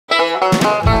Hi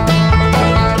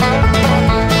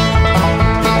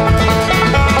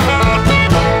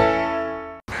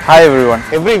everyone.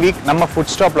 Every week நம்ம food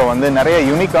stopல வந்து நிறைய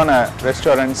யூனிக்கான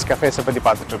ரெஸ்டாரண்ட்ஸ் cafes பத்தி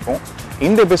பார்த்துட்டு இருக்கோம்.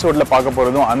 இந்த எபிசோட்ல பார்க்க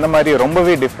போறதும் அந்த மாதிரி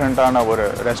ரொம்பவே டிஃபரண்டான ஒரு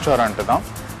ரெஸ்டாரண்ட் தான்.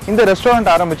 இந்த ரெஸ்டாரண்ட்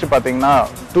ஆரம்பிச்சு பாத்தீங்கன்னா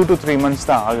 2 to 3 months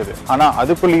தான் ஆகுது. ஆனா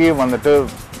அதுக்குள்ளேயே வந்துட்டு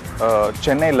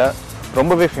சென்னையில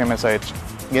ரொம்பவே ஃபேமஸ் ஆயிடுச்சு.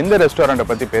 எந்த ரெஸ்டாரண்ட்டை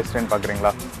பத்தி பேசுறேன்னு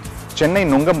பாக்குறீங்களா? சென்னை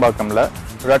நுங்கம்பாக்கம்ல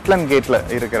ரட்லன் கேட்ல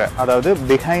இருக்கிற அதாவது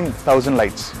பிஹைண்ட் 1000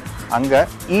 லைட்ஸ் அங்க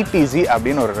ETC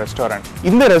அப்படின்னு ஒரு ரெஸ்டாரண்ட்.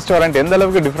 இந்த ரெஸ்டாரண்ட் எந்த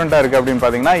அளவுக்கு டிஃப்ரெண்டா இருக்கு அப்படின்னு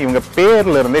பாத்தீங்கன்னா இவங்க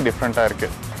பேர்ல இருந்தே டிஃப்ரெண்டா இருக்கு.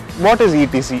 வாட் இஸ்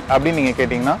ETC அப்படின்னு நீங்க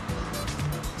கேட்டீங்கன்னா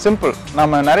சிம்பிள்.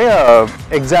 நம்ம நிறைய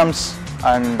எக்ஸாம்ஸ்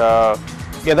அண்ட்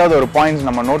ஏதாவது ஒரு பாயிண்ட்ஸ்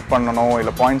நம்ம நோட் பண்ணணும்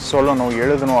இல்லை பாயிண்ட்ஸ் சொல்லணும்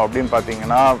எழுதணும் அப்படின்னு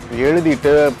பார்த்தீங்கன்னா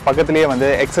எழுதிட்டு பக்கத்துலேயே வந்து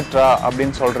எக்ஸெட்ரா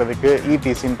அப்படின்னு சொல்றதுக்கு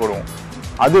ETCன்னு போடுவோம்.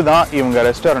 அதுதான் இவங்க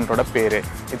ரெஸ்டாரண்ட்டோட பேரு.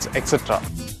 It's etcetera.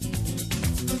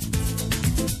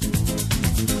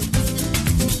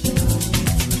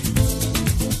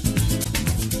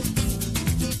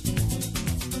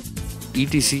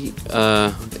 ETC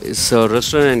is a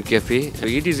restaurant and cafe.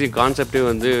 ETC கான்செப்டே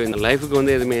வந்து லைஃபுக்கு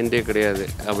வந்து எதுவுமே எண்டே கிடையாது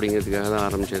அப்படிங்கிறதுக்காக தான்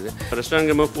ஆரம்பிச்சது.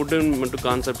 ரெஸ்டாரண்ட் ஃபுட்டு மட்டும்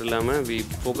கான்செப்ட் இல்லாமல் we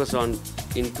focus on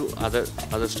into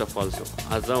other stuff also.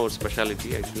 அதுதான் ஒரு ஸ்பெஷாலிட்டி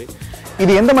ஆக்சுவலி.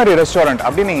 இது எந்த மாதிரி ரெஸ்டாரண்ட்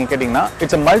அப்படின்னு நீங்கள் கேட்டிங்கன்னா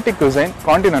it's a multi cuisine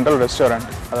continental restaurant.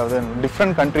 அதாவது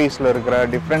டிஃப்ரெண்ட் கண்ட்ரீஸில் இருக்கிற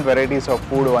டிஃப்ரெண்ட் வெரைட்டிஸ் ஆஃப்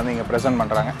ஃபுட் வந்து இங்கே ப்ரெசென்ட்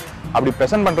பண்ணுறாங்க. அப்படி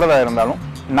ப்ரெசென்ட் பண்ணுறதா இருந்தாலும்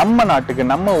நம்ம நாட்டுக்கு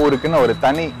நம்ம ஊருக்குன்னு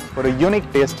ஒரு யூனிக்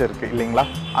டேஸ்ட் இருக்குது இல்லைங்களா?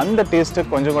 அந்த டேஸ்ட்டு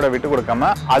கொஞ்சம் கூட விட்டு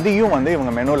கொடுக்காம அதையும் வந்து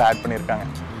இவங்க மெனுவில் ஆட் பண்ணியிருக்காங்க.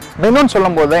 மெனுன்னு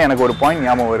சொல்லும் போது தான் எனக்கு ஒரு பாயிண்ட்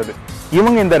ஞாபகம் வருது.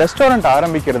 இவங்க இந்த ரெஸ்டாரண்ட்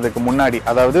ஆரம்பிக்கிறதுக்கு முன்னாடி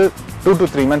அதாவது 2 to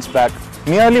 3 months பேக்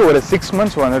நியர்லி ஒரு 6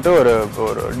 months வந்துட்டு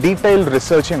ஒரு டீடைல்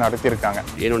ரிசர்ச்சை நடத்தியிருக்காங்க.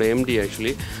 என்னோட MD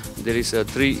actually there is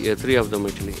three of them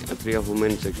actually, 3 of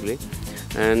women actually.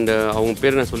 And அவங்க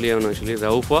பேர் நான் சொல்லி ஆகணும் actually.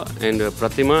 Raufa and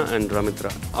Prathima and ரமித்ரா.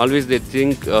 Always they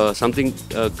think something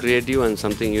creative and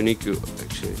சம்திஙங் unique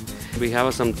actually. We have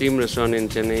some theme restaurant இன்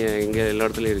சென்னை. இங்கே எல்லா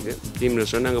இடத்துலையும் இருக்குது தீம்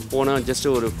ரெஸ்டாரண்ட். அங்கே போனால் ஜஸ்ட்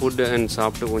ஒரு ஃபுட் அண்ட்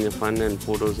சாப்பிட்டு கொஞ்சம் ஃபன் அண்ட்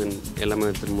ஃபோட்டோஸ் அண்ட் எல்லாமே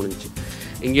எடுத்துகிட்டு முடிஞ்சு.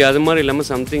 இங்கே அது மாதிரி இல்லாமல்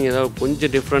சம்திங் ஏதாவது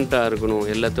கொஞ்சம் டிஃப்ரெண்ட்டாக இருக்கணும்,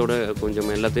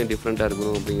 எல்லாத்தையும் டிஃப்ரெண்ட்டாக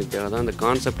இருக்கணும் அப்படிங்கிறதுக்காக தான் அந்த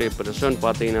கான்செப்ட். இப்போ ரெஸ்டாரண்ட்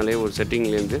பார்த்தீங்கனாலே ஒரு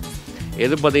செட்டிங்லேருந்து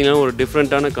எது பார்த்தீங்கன்னா ஒரு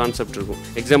டிஃப்ரெண்ட்டான கான்செப்ட் இருக்கும்.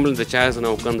 எக்ஸாம்பிள் இந்த சேர்ஸ்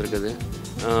நான் உட்காந்துருக்குது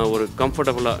ஒரு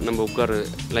கம்ஃபர்டபுளாக நம்ம உட்காருது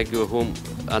லைக் யுவர் ஹோம்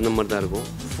அந்த மாதிரி தான் இருக்கும்.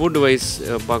 ஃபுட் வைஸ்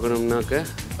பார்க்கணும்னாக்க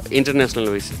இன்டர்நேஷ்னல்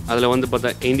வைஸ் அதில் வந்து பார்த்தா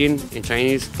இந்தியன்,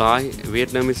 சைனீஸ், தாய்,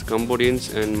 Vietnamese, கம்போடியன்ஸ்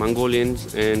and Mongolians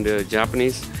and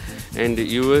Japanese and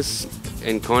US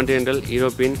and continental,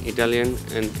 European, Italian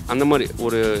and அந்த மாதிரி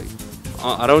ஒரு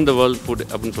அரவுண்ட் த வேர்ல்ட் ஃபுட்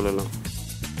அப்படின்னு சொல்லலாம்.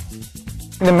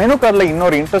 இந்த மெனு கார்டில்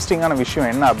இன்னொரு இன்ட்ரெஸ்டிங்கான விஷயம்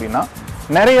என்ன அப்படின்னா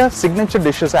நிறைய சிக்னேச்சர்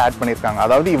டிஷ்ஷஸ் ஆட் பண்ணியிருக்காங்க.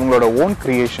 அதாவது இவங்களோட ஓன்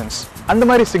கிரியேஷன்ஸ். அந்த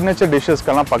மாதிரி சிக்னேச்சர்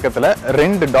டிஷ்ஷஸ்க்கெல்லாம் பக்கத்தில்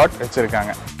 2 டாட்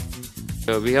வச்சுருக்காங்க.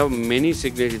 We have many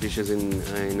signature dishes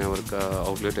in our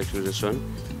outlet actually restaurant.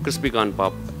 Crispy corn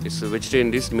pop. It's a vegetarian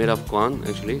dish made of corn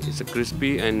actually. It's a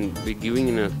crispy and we giving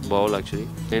in a bowl actually.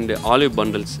 And olive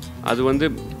bundles. அது வந்து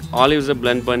olives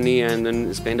blend பண்ணி and then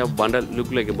it's kind of bundle,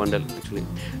 look like a bundle actually.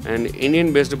 And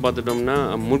Indian based பார்த்துட்டோம்னா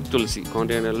murg tulsi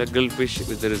continental grilled fish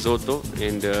with risotto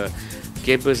and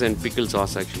capers and pickle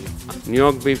sauce actually. New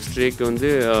York beef steak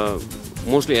வந்து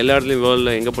mostly எல்லா இடத்துலையும்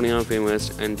வேர்ல்டில் எங்கே போனீங்கன்னா famous.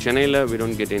 And சென்னையில் we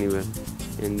don't get anywhere.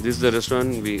 And this is the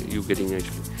restaurant you getting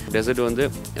actually. Dessert வந்து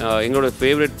எங்களோட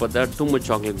favourite பார்த்தா டூ மச்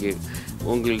சாக்லேட் கேக்.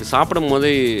 உங்களுக்கு சாப்பிடும்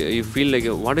போதே you feel like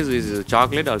what is this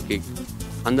chocolate R cake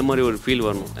அந்த மாதிரி ஒரு ஃபீல்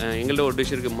வரணும். எங்கள்கிட்ட ஒரு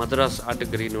டிஷ் இருக்குது மதராஸ்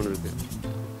ஆட்டுக்கறின்னு ஒன்று இருக்குது.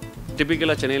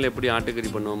 டிப்பிக்கலாக சென்னையில் எப்படி ஆட்டுக்கறி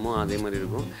பண்ணுவோமோ அதே மாதிரி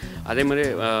இருக்கும். அதே மாதிரி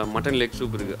மட்டன் லெக்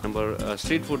சூப் இருக்குது. நம்ம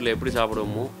ஸ்ட்ரீட் ஃபுட்டில் எப்படி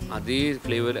சாப்பிடுவோமோ அதே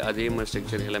ஃப்ளேவர் அதே மாதிரி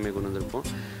ஸ்ட்ரக்சர் எல்லாமே கொண்டு வந்திருப்போம்.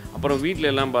 அப்புறம்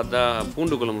வீட்டில் எல்லாம் பார்த்தா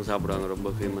பூண்டு குழம்பு சாப்பிடுவாங்க ரொம்ப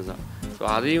ஃபேமஸாக. ஸோ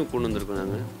அதையும் கொண்டு வந்திருக்கோம்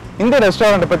நாங்கள். இந்த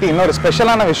ரெஸ்டாரண்ட்டை பற்றி இன்னொரு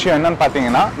ஸ்பெஷலான விஷயம் என்னன்னு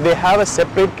பார்த்தீங்கன்னா they have a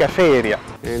separate cafe area.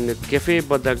 And cafe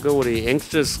பார்த்தாக்க ஒரு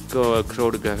யங்ஸ்டர்ஸ்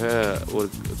க்ரௌடுக்காக ஒரு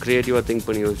க்ரியேட்டிவாக திங்க்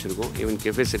பண்ணி யோசிச்சிருக்கோம். ஈவன்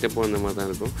கெஃபே செட்டப்பும் அந்த மாதிரி தான்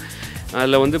இருக்கும்.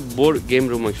 அதில் வந்து போர்டு கேம்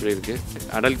ரூம் ஆக்சுவலி இருக்குது.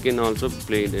 அடல்ட் கேன் ஆல்சோ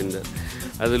பிளேட் இந்த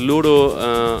அது லூடோ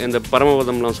இந்த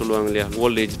பரமபதம்லாம் சொல்லுவாங்க இல்லையா,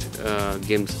 ஓல்ட் ஏஜ்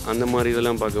கேம்ஸ் அந்த மாதிரி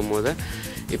இதெல்லாம் பார்க்கும்போது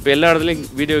இப்போ எல்லா இடத்துலையும்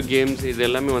வீடியோ கேம்ஸ் இது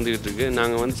எல்லாமே வந்துக்கிட்டு இருக்குது.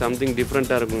 நாங்கள் வந்து சம்திங்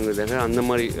டிஃப்ரெண்ட்டாக இருக்குங்கிறதுக்காக அந்த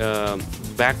மாதிரி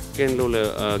பேக் எண்டில் உள்ள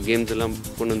கேம்ஸ் எல்லாம்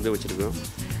கொண்டு வந்து வச்சுருக்கோம்.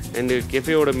 அண்டு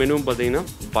கெஃபேயோட மெனுவும் பார்த்தீங்கன்னா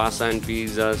pasta and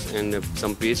pizzas and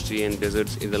some pastry and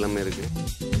desserts இதெல்லாமே இருக்குது.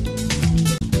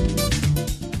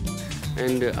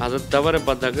 அண்டு அதை தவிர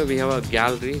பார்த்தாக்க we have a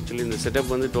gallery. Actually இந்த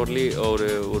செட்டப் வந்து டோட்டலி ஒரு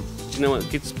சின்ன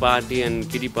கிட்ஸ் பார்ட்டி அண்ட்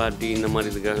கிடி பார்ட்டி இந்த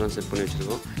மாதிரி இதுக்காக செட் பண்ணி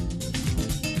வச்சுருக்கோம்.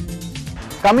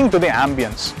 Coming to the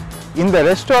ambience. இந்த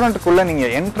ரெஸ்டாரண்ட்டுக்குள்ளே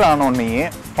நீங்கள் என்ட்ரு ஆனோடனே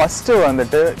ஃபஸ்ட்டு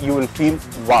வந்துட்டு யூ வில் ஃபீல்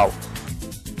வாவ்.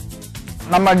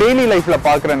 நம்ம டெய்லி லைஃப்ல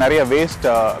பார்க்குற நிறைய வேஸ்ட்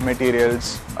மெட்டீரியல்ஸ்,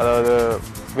 அதாவது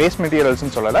வேஸ்ட்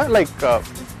மெட்டீரியல்ஸ்னு சொல்லலை, லைக்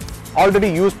ஆல்ரெடி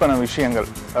யூஸ் பண்ண விஷயங்கள்.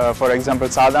 ஃபார் எக்ஸாம்பிள்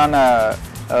சாதாரண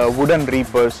வுடன்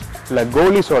ரீப்பர்ஸ், இல்லை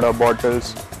கோலி சோடா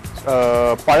பாட்டில்ஸ்,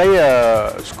 பழைய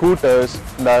ஸ்கூட்டர்ஸ்,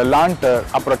 இந்த லாண்டர்,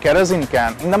 அப்புறம் கெரசின்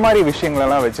கேன், இந்த மாதிரி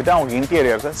விஷயங்களெல்லாம் வச்சுட்டு அவங்க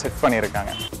இன்டீரியர்ஸை செட்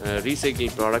பண்ணியிருக்காங்க.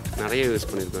 ரீசைக்கிள் ப்ராடக்ட் நிறைய யூஸ்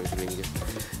பண்ணியிருக்காங்க இங்கே.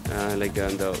 லைக்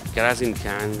அந்த கெராசின்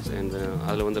கேன்ஸ் அண்ட்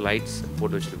அதில் வந்து லைட்ஸ்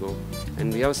போட்டு வச்சுருக்கோம். And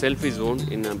we have selfie zone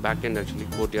in back end actually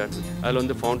courtyard. அதில்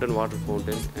வந்து fountain, water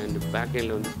fountain, and back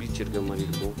எண்டில் வந்து பீச் இருக்கிற மாதிரி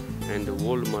இருக்கும். அண்ட்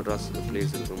ஓல்டு மட்ராஸ்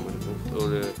பிளேஸ் இருக்கிற மாதிரி இருக்கும்.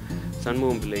 ஒரு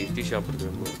சண்முகம் பிள்ளை டீ ஷாப்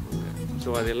இருக்கிற மாதிரி இருக்கும்.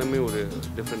 ஸோ அது எல்லாமே ஒரு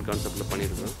டிஃப்ரெண்ட் கான்செப்டில்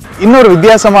பண்ணியிருக்கோம். இன்னொரு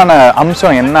வித்தியாசமான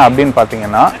அம்சம் என்ன அப்படின்னு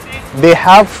பார்த்தீங்கன்னா, they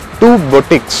have 2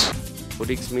 boutiques.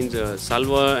 Boutiques means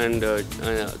salwar and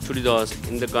chudidars,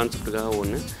 இந்த கான்செப்டுக்காக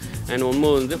ஒன்று. And one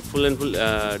more வந்து full and full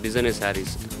designer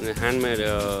sarees, handmade,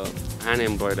 hand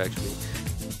embroidered actually.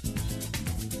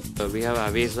 We have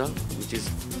Avesa, which is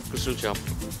crystal shop.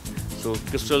 So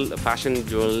crystal fashion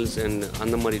jewels and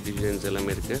அந்த மாதிரி designs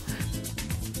எல்லாமே இருக்கு.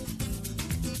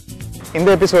 இந்த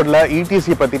எபிசோடில்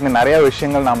இடிசி பற்றின நிறைய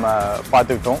விஷயங்கள் நம்ம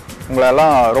பார்த்துக்கிட்டோம்.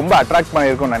 உங்களெல்லாம் ரொம்ப அட்ராக்ட்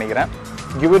பண்ணியிருக்கோம்னு நினைக்கிறேன்.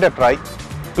 Give it a try.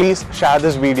 Please share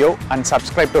this video and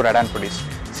subscribe to Radaan Foodies.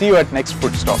 See you at next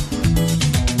food stop.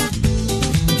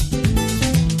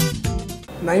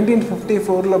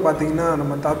 1954 பார்த்தீங்கன்னா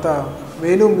நம்ம தாத்தா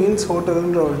வேணு மீல்ஸ்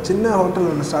ஹோட்டல்ன்ற ஒரு சின்ன ஹோட்டல்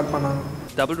ஒன்று ஸ்டார்ட் பண்ணாங்க.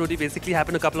 Double Roti basically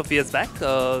happened a couple of years back.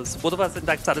 So both of us in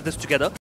fact started this together.